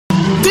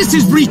this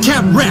is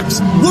Recap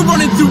Reps. We're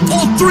running through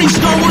all 3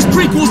 Star Wars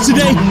prequels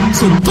today,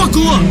 so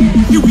buckle up.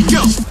 Here we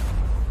go.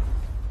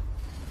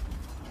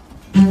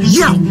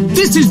 Yo,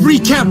 this is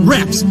Recap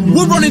Reps.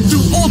 We're running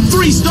through all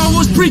 3 Star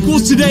Wars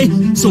prequels today,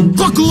 so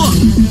buckle up.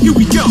 Here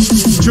we go.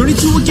 Journey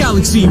to a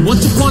galaxy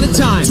once upon a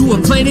time, to a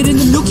planet in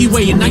the Milky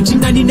Way in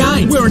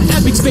 1999, where an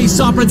epic space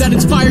opera that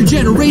inspired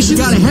generations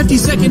got a hefty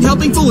second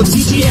helping full of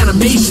CG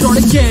animation. Start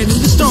again in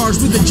the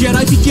stars with a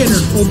Jedi beginner,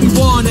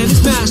 Obi-Wan and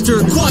his master,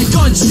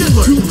 Qui-Gon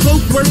Schindler. 2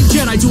 cloak-wearing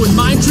Jedi doing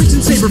mind tricks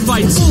and saber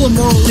fights, full of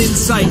moral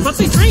insight. But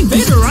they trained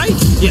Vader, right?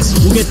 Yes,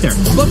 we'll get there.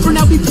 But for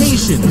now, be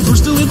patient.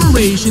 First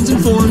deliberations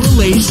and foreign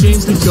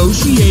relations,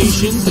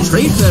 negotiations, the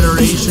Trade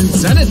Federation,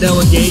 Senate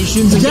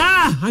delegations.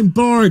 Yeah, I'm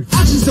bored.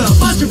 Action stuff,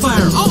 monster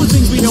fire, all the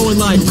things we know in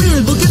life.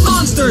 Weird looking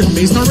monsters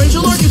based on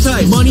racial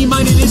archetype.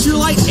 Money-minded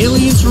Israelite,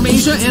 aliens from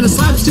Asia, and a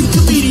slapstick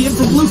comedian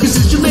from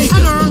Lucas's Jamaica.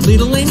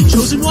 Little Lady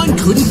Chosen One,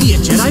 could he be a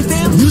Jedi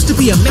fan? Used to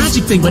be a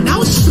magic thing, but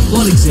now it's just a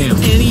blood exam.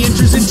 And he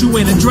enters into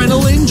an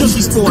adrenaline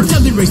junkie sport, a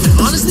deadly race that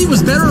honestly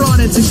was better on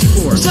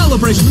N64.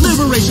 Celebration,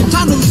 liberation,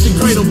 time to leave the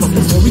cradle. But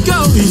before we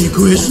go, any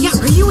questions? Yeah,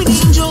 are you an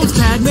angel? It's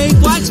Padme,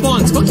 Black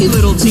Spawn, spunky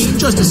little teen,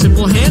 just a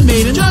simple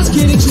handmaiden. Just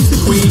kidding, she's the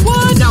queen.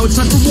 What? Now it's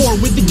time for war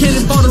with the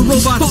cannon fodder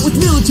robots, but with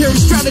military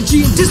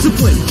strategy and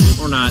discipline.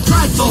 Or not.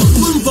 Drag balls,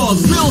 blue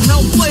balls,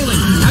 Wilhelm flailing,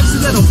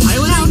 accidental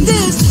pilot. Now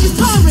this is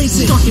pod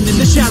racing. Stalking in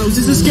the shadows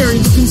is a scary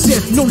looking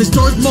Sith known as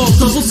Darth Maul.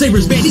 Double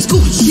sabers, man, he's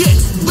cool as shit.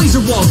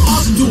 Laser walls,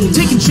 awesome duel,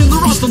 taking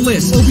Schindler off the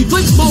list. Obi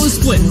Blink's ball is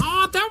split.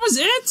 Oh, that was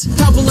it?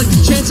 Topple like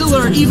the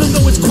Chancellor, even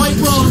though it's quite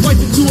wrong. Wipe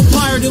it to a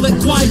pyre to let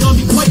Qui-Gon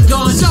be quite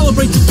gone.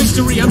 Celebrate the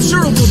victory, I'm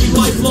sure it will be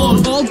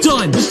lifelong. All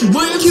done. Mr.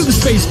 Williams, cue the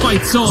space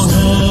fight song.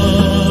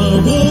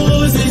 Star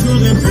Wars, they were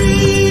the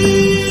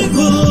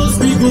prequels,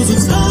 prequels of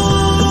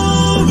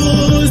Star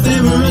Wars, they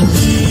were a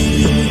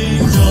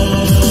thing.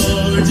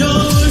 Jar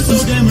Jar, so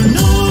damn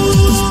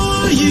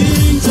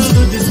annoying,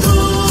 tough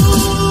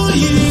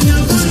destroying,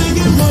 how could it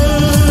get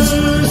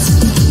worse?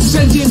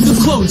 Send in the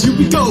clones, here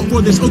we go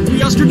for this Oak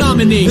Oscar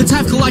nominee. It's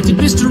half galactic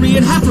mystery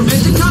and half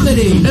romantic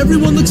comedy.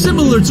 Everyone looks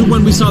similar to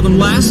when we saw them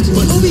last,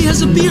 but Obi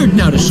has a beard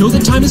now to show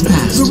that time has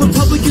passed. The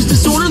Republic is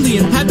disorderly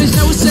and Padme's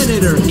now a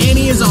senator.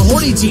 Annie is a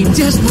horny teen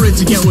desperate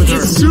to get with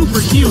her. It's super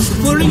cute. The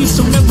flirting is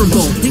so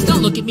memorable. Please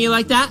don't look at me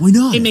like that. Why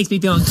not? It makes me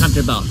feel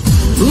uncomfortable.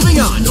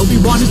 Moving on,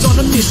 Obi-Wan is on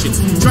a mission,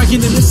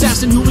 tracking an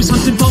assassin who is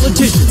hunting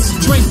politicians.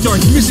 Strength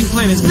darts, missing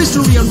planets,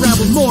 mystery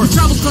unraveled more.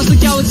 Travels across the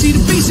galaxy to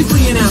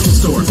basically an Apple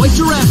store. White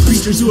giraffe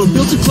creatures who have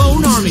built a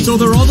clone army, so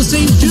they're all the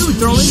same dude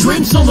throwing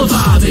shrimps on the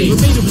bobby. We're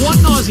made of one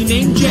Aussie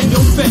named Daniel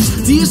Fett.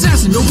 The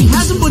assassin, Obi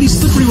has him, but he's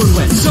slippery when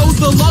wet. So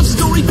the love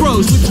story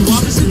grows with 2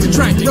 opposites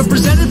attracting,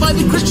 represented by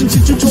the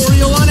Christensen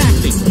tutorial on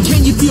acting.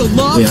 Can you feel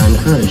love? We are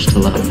encouraged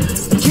to love.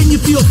 Can you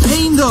feel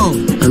pain though?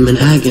 I'm in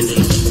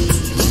agony.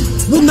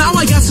 Well, now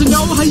I got to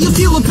know how you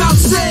feel about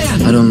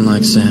sand. I don't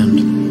like sand.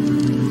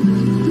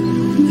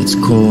 It's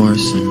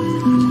coarse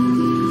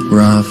and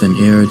rough and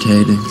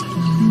irritating,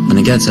 and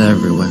it gets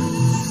everywhere.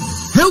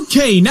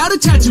 Okay, now to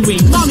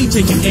Tatooine. Mommy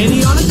taking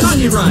Annie on a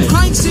Kanye ride.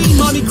 Crying scene,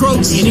 Mommy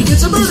croaks, Annie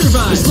gets a murder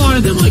vibe.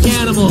 Slaughter them like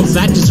animals,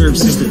 that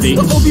deserves sympathy.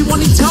 But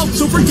Obi-Wan needs help,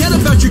 so forget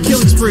about your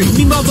killing spree.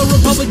 Meanwhile, the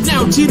Republic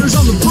now teeters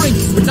on the brink,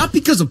 but not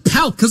because of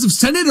Pal, because of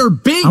Senator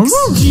Binks.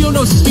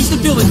 Geonosis beat the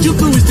villain,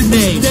 Dooku is the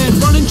name. Then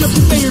run and jump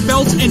conveyor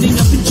belts, ending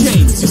up in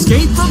chains.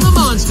 Escape from the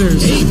monsters.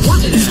 Hey,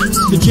 what an act.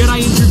 The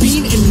Jedi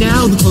intervene, and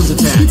now the clones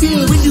attack.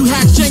 When you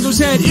hack Jango's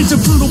head, it's a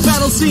brutal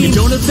battle scene.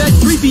 Don't affect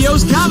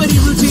 3PO's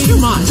comedy routine.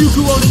 Come on,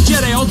 Dooku owning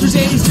Jedi alters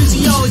Annie's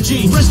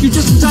physiology. Rescued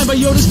just in time by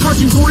Yoda's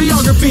cartoon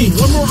choreography.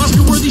 One more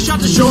Oscar-worthy shot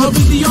to show how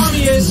big the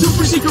army is.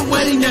 Super secret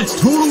wedding that's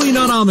totally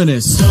not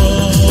ominous. Star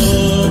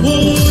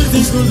Wars,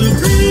 these were the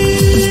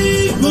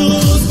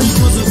prequels,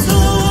 prequels of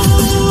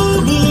Star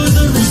Wars,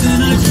 the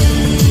reason I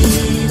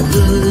dream.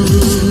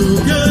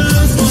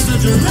 Lucas was the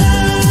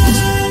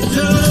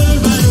director,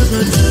 writer,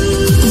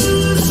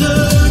 producer,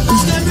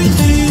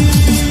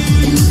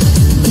 everything.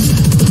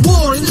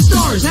 War in the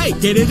stars, hey,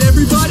 get it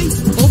everybody?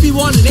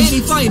 Obi-Wan and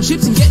Annie flying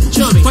ships and getting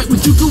chummy. Fight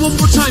with Dooku one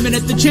more time, and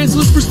at the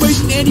Chancellor's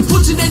persuasion, Annie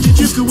puts an end to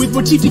Dooku with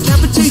motif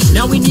decapitation.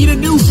 Now we need a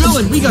new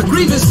villain. We got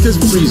Grievous, because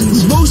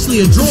reasons. He's mostly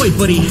a droid,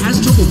 but he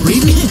has trouble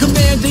breathing.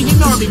 Commanding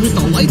an army with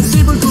a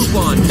lightsaber group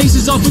on.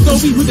 Faces off with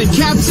Obi, who then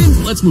caps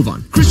him. Let's move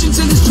on.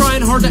 Christensen is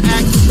trying hard to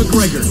act with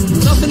McGregor.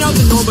 Nothing out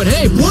the norm, but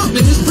hey,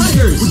 Portman is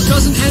preggers. Which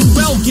doesn't end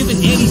well, given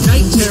Annie's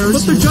night terrors.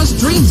 But they're just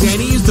dreams,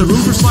 Annie. Is the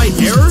room for slight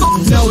error?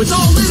 No, it's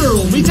all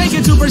literal. We take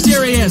it super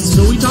serious.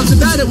 So he talks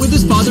about it with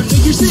his father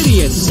figure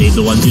Sidious. Save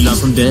the ones you love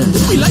from death.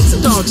 We like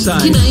the dark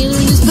side. Can I enter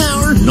his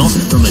power? Not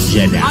from a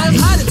Jedi. I've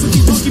had it with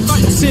these monkey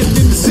fighting Sith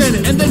in the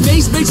Senate. And then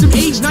Mace makes him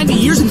age 90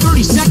 years and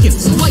 30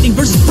 seconds. Lightning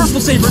versus Purple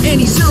Saber,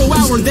 Annie 0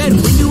 hour,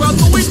 then window out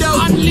the window.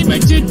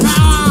 Unlimited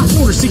power.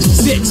 Order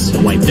 66.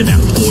 Wipe them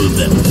out, all of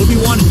them.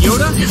 Obi-Wan and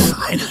Yoda?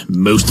 Fine,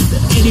 most of them.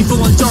 Annie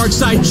full on dark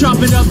side,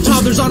 chopping up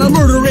toddlers on a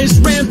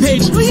murderous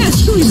rampage. Oh yeah,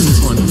 Chewie's in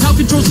this one. How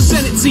controls the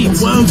Senate seats?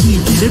 Whoa, do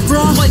you get it,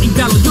 bro? Lightning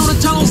battle, Yoda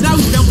tunnels, now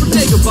he's bound for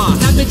Dagobah.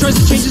 Padme tries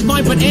to change his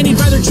mind, but Annie'd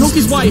rather choke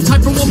his wife.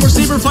 Time for one more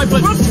saber fight,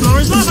 but floor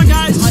is lava,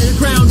 guys. Higher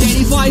ground,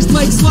 Annie flies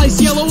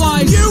ice yellow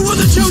eyes. You were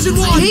the chosen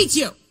one. I hate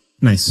you.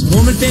 Nice.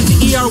 Mormon fancy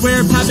ER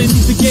aware Padme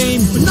leaves the game,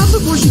 but not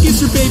before she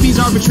gives her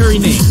baby's arbitrary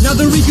name. Now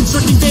they're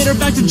reconstructing Vader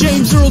back to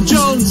James Earl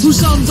Jones, who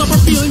sums up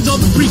our feelings on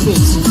the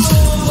prequels.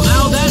 Well,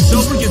 now that's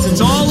over, guess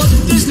it's all up to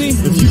Disney.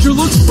 The future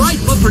looks bright,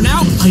 but for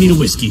now, I need a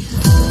whiskey.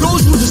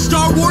 Those were the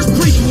Star Wars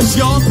prequels,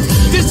 y'all.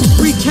 This is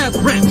Recap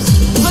Reps.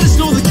 Let us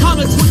know in the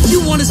comments what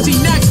you want to see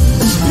next.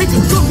 Pick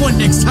a good one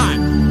next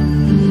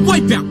time.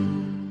 Wipeout.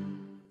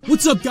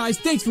 What's up, guys?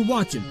 Thanks for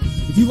watching.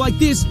 If you like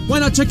this, why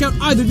not check out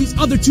either of these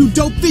other 2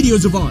 dope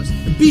videos of ours?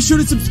 And be sure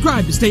to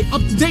subscribe to stay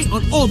up to date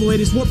on all the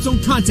latest Warp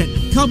Zone content,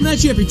 coming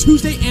at you every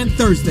Tuesday and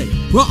Thursday.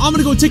 Well, I'm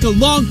gonna go take a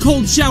long,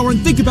 cold shower and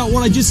think about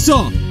what I just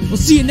saw. I'll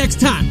see you next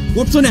time.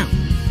 Warp Zone out.